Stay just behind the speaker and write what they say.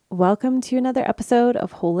Welcome to another episode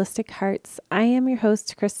of Holistic Hearts. I am your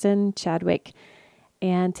host, Kristen Chadwick,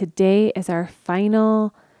 and today is our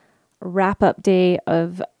final wrap-up day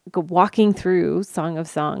of walking through Song of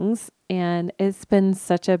Songs, and it's been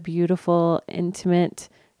such a beautiful, intimate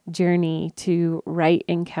journey to write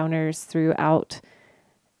encounters throughout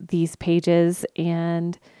these pages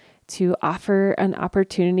and to offer an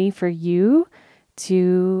opportunity for you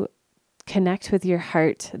to connect with your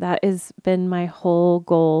heart. That has been my whole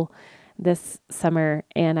goal this summer.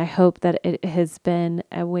 And I hope that it has been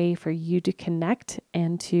a way for you to connect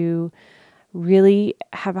and to really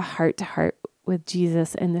have a heart to heart with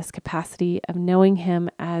Jesus in this capacity of knowing him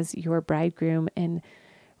as your bridegroom and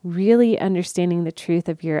really understanding the truth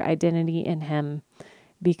of your identity in him.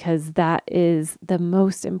 Because that is the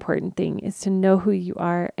most important thing, is to know who you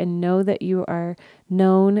are and know that you are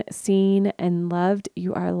known, seen, and loved.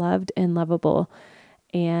 You are loved and lovable.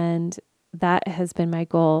 And that has been my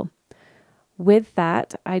goal. With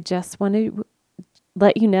that, I just want to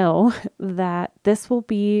let you know that this will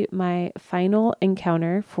be my final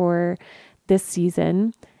encounter for this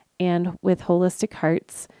season. And with Holistic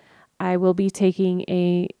Hearts, I will be taking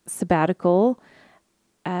a sabbatical.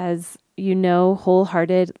 As you know,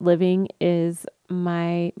 wholehearted living is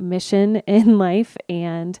my mission in life.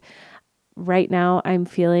 And right now I'm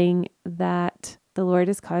feeling that the Lord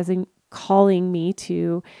is calling me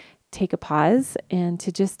to take a pause and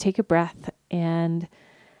to just take a breath. And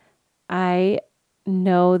I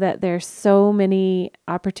know that there's so many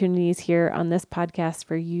opportunities here on this podcast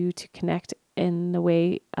for you to connect in the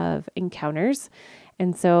way of encounters.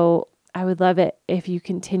 And so I would love it if you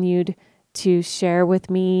continued to share with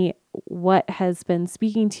me what has been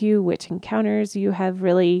speaking to you, which encounters you have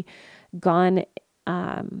really gone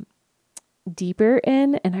deeper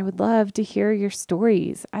in. And I would love to hear your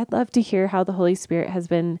stories. I'd love to hear how the Holy Spirit has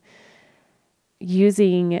been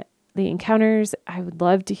using the encounters. I would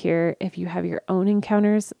love to hear if you have your own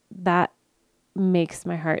encounters. That makes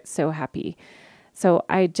my heart so happy. So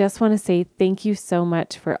I just want to say thank you so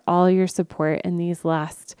much for all your support in these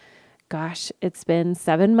last it's been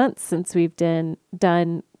 7 months since we've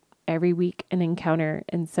done every week an encounter.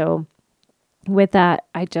 And so with that,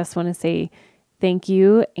 I just want to say thank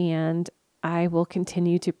you. And I will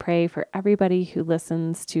continue to pray for everybody who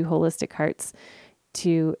listens to Holistic Hearts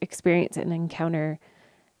to experience an encounter,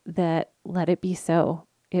 that let it be so.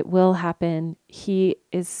 It will happen. He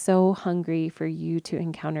is so hungry for you to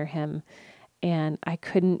encounter him. And I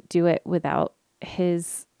couldn't do it without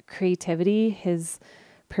his creativity, his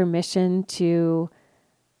permission to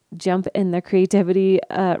jump in the creativity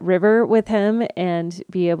river with him and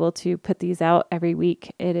be able to put these out every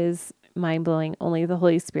week. It is mind blowing. Only the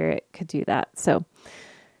Holy Spirit could do that. So,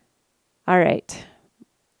 all right.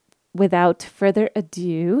 Without further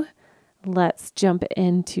ado, let's jump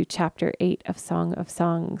into chapter 8 of Song of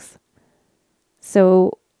Songs.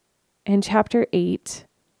 So in chapter 8,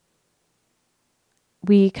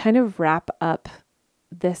 we kind of wrap up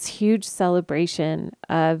this huge celebration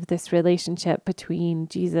of this relationship between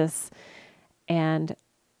Jesus and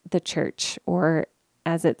the church, or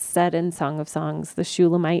as it's said in Song of Songs, the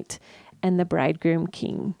Shulamite and the bridegroom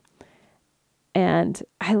king. And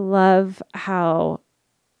I love how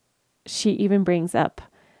she even brings up,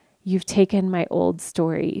 you've taken my old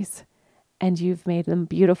stories and you've made them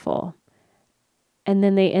beautiful. And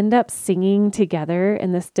then they end up singing together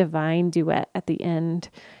in this divine duet at the end,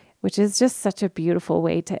 which is just such a beautiful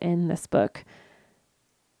way to end this book.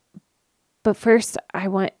 But first, I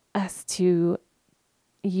want us to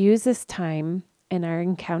use this time in our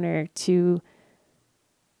encounter to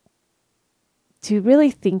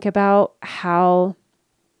really think about how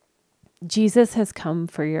Jesus has come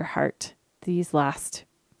for your heart these last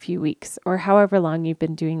few weeks, or however long you've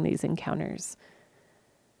been doing these encounters.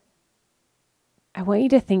 I want you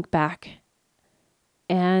to think back,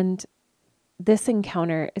 and this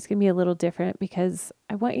encounter is going to be a little different because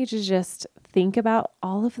I want you to just think about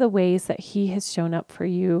all of the ways that he has shown up for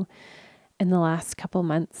you in the last couple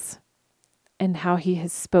months and how he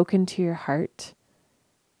has spoken to your heart.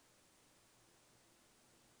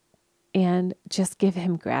 And just give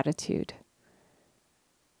him gratitude.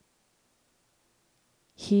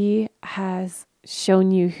 He has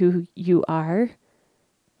shown you who you are,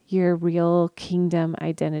 your real kingdom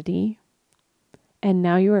identity. And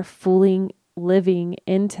now you are fully living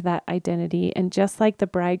into that identity. And just like the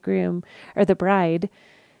bridegroom or the bride,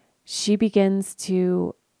 she begins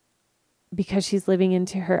to, because she's living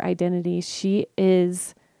into her identity, she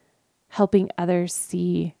is helping others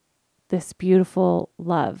see this beautiful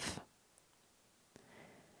love.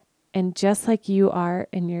 And just like you are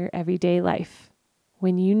in your everyday life,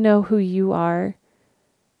 when you know who you are,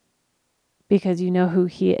 because you know who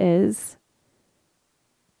He is,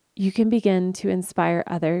 you can begin to inspire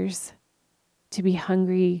others to be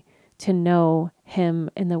hungry to know Him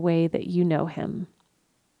in the way that you know Him.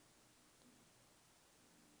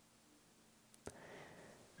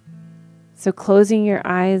 So closing your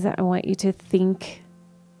eyes, I want you to think,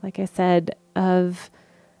 like I said, of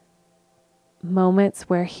moments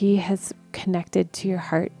where He has connected to your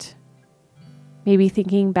heart. Maybe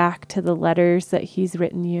thinking back to the letters that He's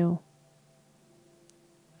written you,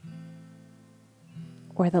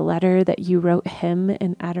 or the letter that you wrote Him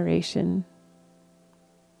in adoration.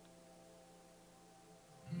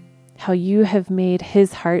 How you have made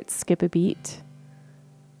His heart skip a beat.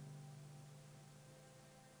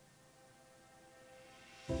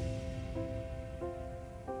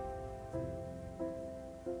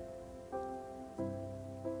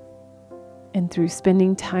 And through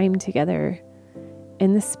spending time together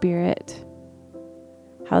in the Spirit,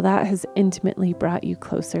 how that has intimately brought you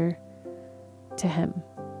closer to Him.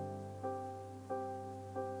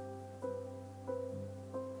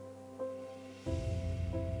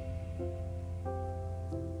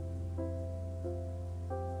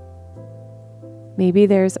 Maybe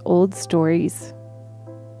there's old stories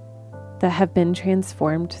that have been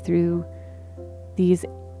transformed through these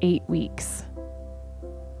 8 weeks.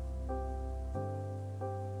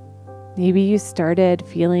 Maybe you started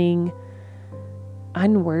feeling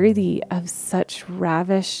unworthy of such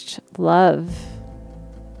ravished love.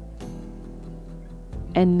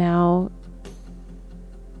 And now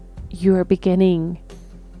you are beginning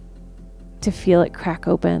to feel it crack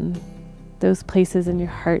open, those places in your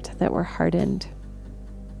heart that were hardened.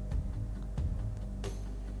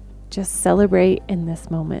 Just celebrate in this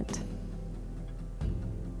moment.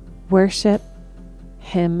 Worship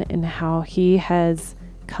Him and how He has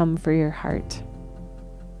come for your heart.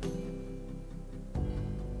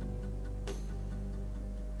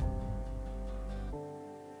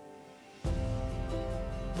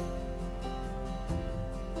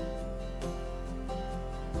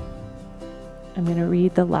 I'm going to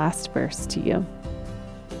read the last verse to you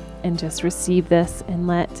and just receive this and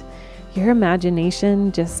let your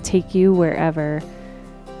imagination just take you wherever.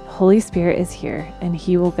 The Holy Spirit is here and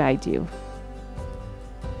He will guide you.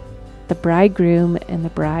 The bridegroom and the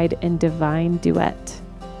bride in divine duet.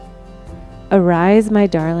 Arise, my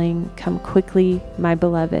darling, come quickly, my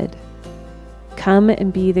beloved. Come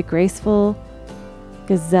and be the graceful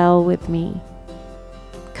gazelle with me.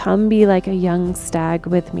 Come be like a young stag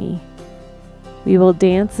with me. We will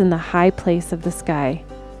dance in the high place of the sky.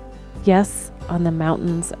 Yes, on the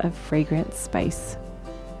mountains of fragrant spice.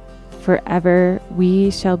 Forever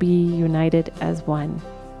we shall be united as one.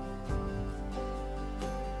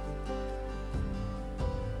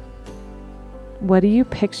 What do you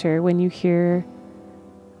picture when you hear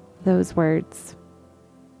those words?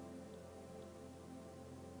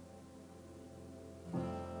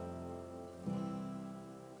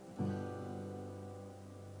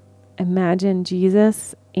 Imagine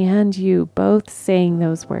Jesus and you both saying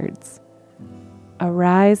those words.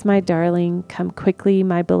 Arise, my darling, come quickly,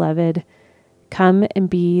 my beloved. Come and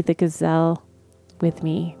be the gazelle with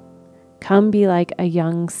me. Come be like a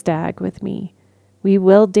young stag with me. We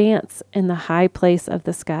will dance in the high place of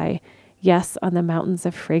the sky, yes, on the mountains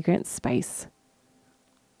of fragrant spice.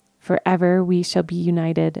 Forever we shall be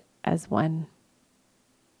united as one.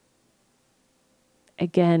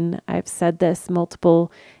 Again, I've said this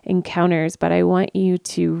multiple encounters, but I want you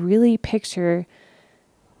to really picture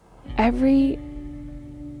every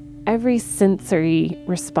sensory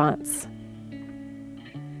response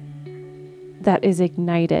that is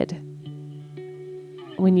ignited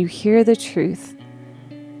when you hear the truth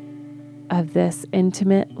of this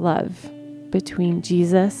intimate love between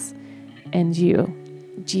Jesus and you,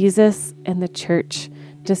 Jesus and the church.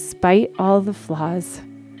 Despite all the flaws,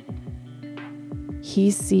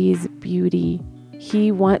 He sees beauty. He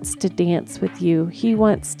wants to dance with you. He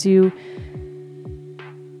wants to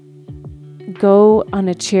go on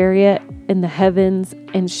a chariot in the heavens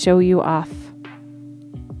and show you off.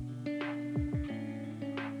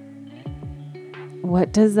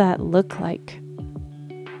 What does that look like?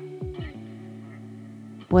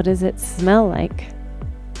 What does it smell like?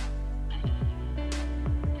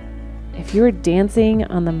 If you're dancing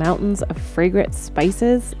on the mountains of fragrant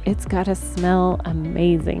spices, it's got to smell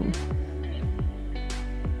amazing.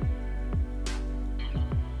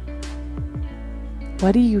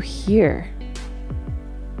 What do you hear?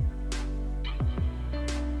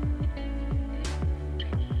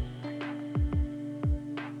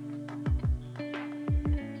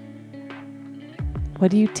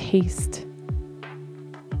 What do you taste?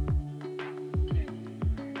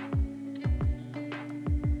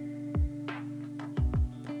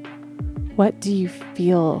 What do you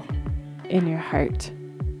feel in your heart?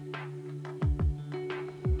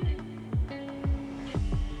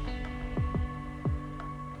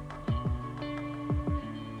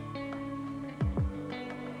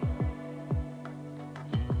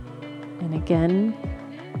 And again,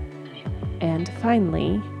 and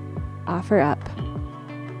finally, offer up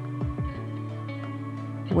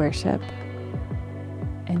worship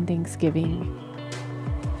and thanksgiving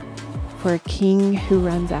for a King who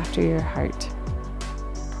runs after your heart.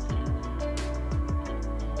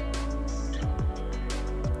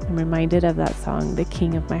 I'm reminded of that song, The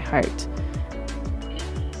King of My Heart.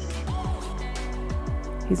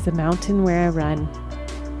 He's the mountain where I run,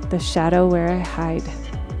 the shadow where I hide.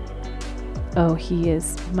 Oh, he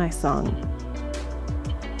is my song.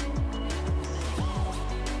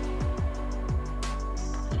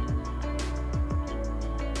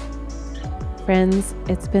 Friends,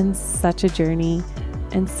 it's been such a journey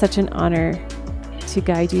and such an honor to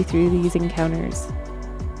guide you through these encounters.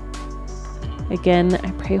 Again,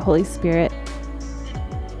 I pray, Holy Spirit,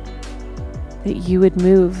 that you would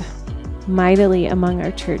move mightily among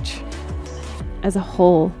our church as a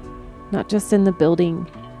whole, not just in the building,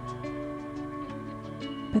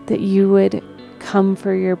 but that you would come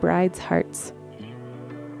for your bride's hearts,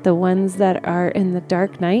 the ones that are in the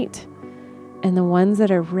dark night and the ones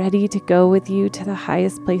that are ready to go with you to the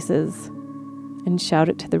highest places and shout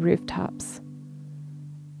it to the rooftops.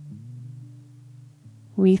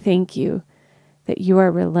 We thank you that you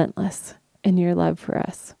are relentless in your love for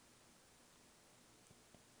us.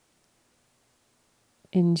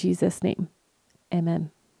 In Jesus' name,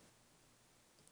 amen.